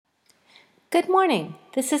Good morning.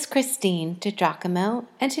 This is Christine DiGiacomo,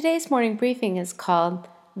 and today's morning briefing is called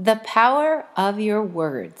The Power of Your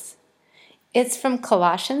Words. It's from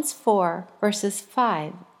Colossians 4, verses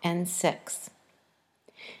 5 and 6.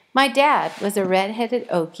 My dad was a red-headed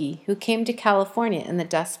Okie who came to California in the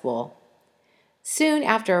Dust Bowl. Soon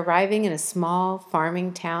after arriving in a small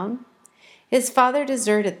farming town, his father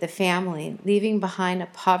deserted the family, leaving behind a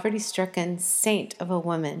poverty-stricken saint of a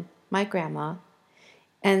woman, my grandma,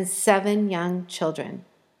 and 7 young children.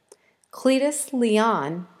 Cletus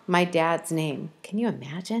Leon, my dad's name, can you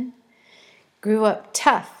imagine? Grew up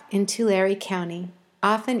tough in Tulare County,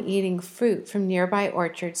 often eating fruit from nearby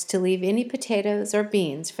orchards to leave any potatoes or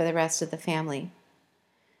beans for the rest of the family.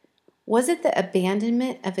 Was it the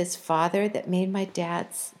abandonment of his father that made my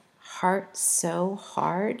dad's heart so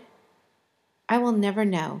hard? I will never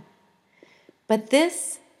know. But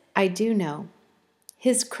this I do know.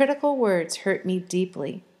 His critical words hurt me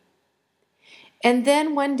deeply. And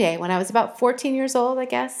then one day, when I was about 14 years old, I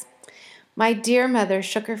guess, my dear mother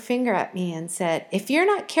shook her finger at me and said, "If you're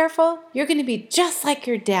not careful, you're going to be just like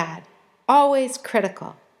your dad, always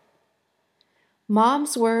critical."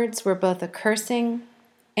 Mom's words were both a cursing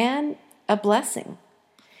and a blessing.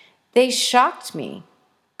 They shocked me,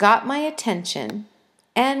 got my attention,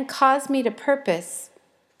 and caused me to purpose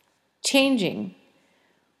changing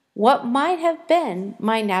what might have been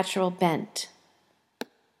my natural bent.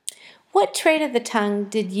 What trait of the tongue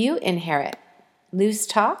did you inherit? Loose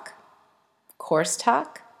talk? Coarse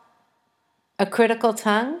talk? A critical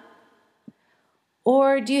tongue?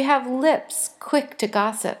 Or do you have lips quick to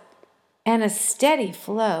gossip and a steady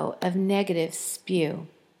flow of negative spew?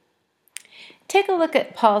 Take a look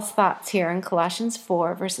at Paul's thoughts here in Colossians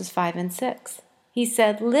 4, verses 5 and 6. He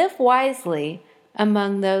said, "Live wisely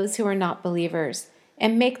among those who are not believers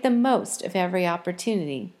and make the most of every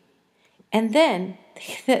opportunity." And then,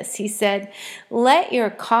 this, he said, "Let your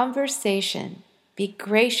conversation be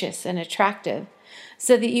gracious and attractive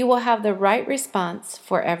so that you will have the right response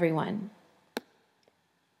for everyone."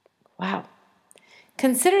 Wow.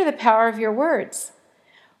 Consider the power of your words.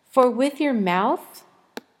 For with your mouth,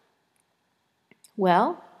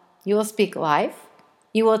 well, you will speak life,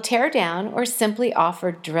 you will tear down, or simply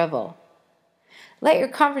offer drivel. Let your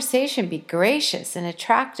conversation be gracious and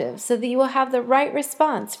attractive so that you will have the right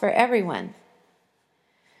response for everyone.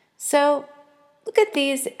 So, look at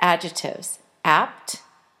these adjectives: apt,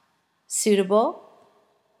 suitable,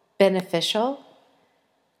 beneficial,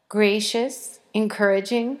 gracious,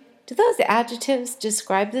 encouraging. Do those adjectives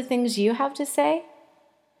describe the things you have to say?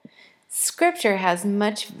 Scripture has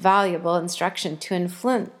much valuable instruction to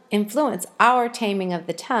influence our taming of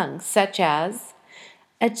the tongue, such as,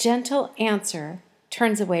 "A gentle answer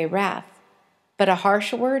turns away wrath, but a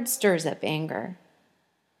harsh word stirs up anger."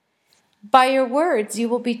 By your words you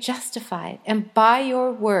will be justified, and by your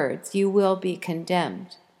words you will be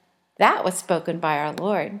condemned. That was spoken by our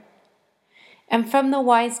Lord. And from the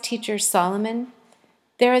wise teacher Solomon,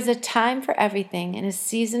 "There is a time for everything and a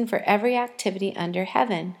season for every activity under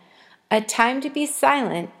heaven, a time to be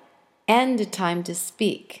silent and a time to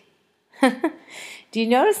speak." Do you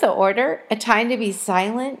notice the order? A time to be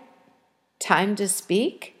silent, time to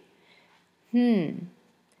speak? And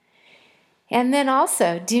then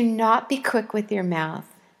also, do not be quick with your mouth.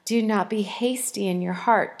 Do not be hasty in your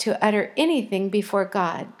heart to utter anything before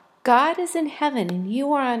God. God is in heaven and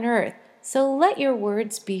you are on earth, so let your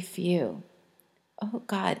words be few. Oh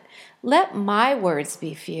God, let my words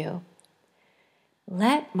be few.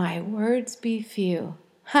 Let my words be few.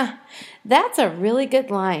 That's a really good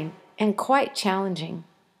line and quite challenging.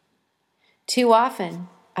 Too often,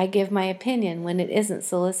 I give my opinion when it isn't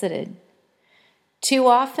solicited. Too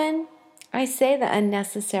often, I say the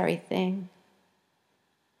unnecessary thing.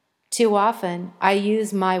 Too often, I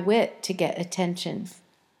use my wit to get attention.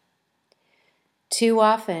 Too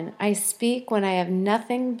often, I speak when I have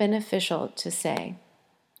nothing beneficial to say.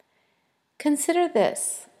 Consider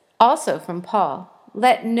this, also from Paul: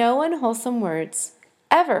 "Let no unwholesome words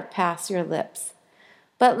ever pass your lips,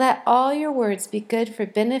 but let all your words be good for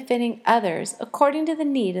benefiting others according to the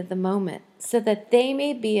need of the moment, so that they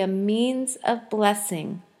may be a means of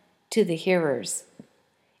blessing to the hearers."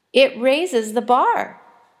 It raises the bar,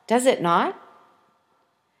 does it not?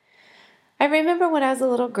 I remember when I was a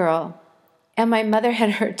little girl and my mother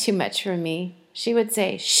had heard too much from me, she would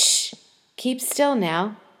say, "Shh, keep still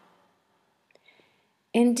now."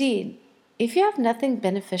 Indeed, if you have nothing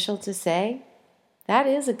beneficial to say, that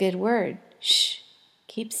is a good word. Shh,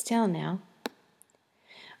 keep still now.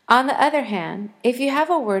 On the other hand, if you have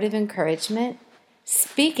a word of encouragement,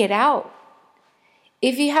 speak it out.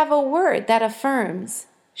 If you have a word that affirms,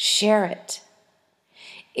 share it.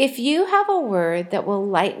 If you have a word that will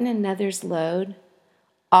lighten another's load,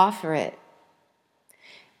 offer it.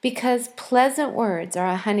 Because pleasant words are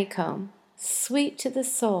a honeycomb, sweet to the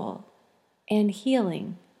soul and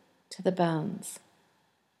healing to the bones.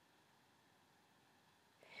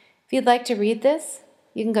 If you'd like to read this,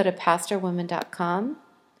 you can go to pastorwoman.com,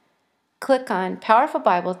 click on Powerful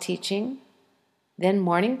Bible Teaching, then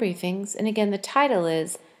Morning Briefings, and again the title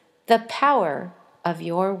is The Power of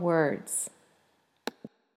Your Words.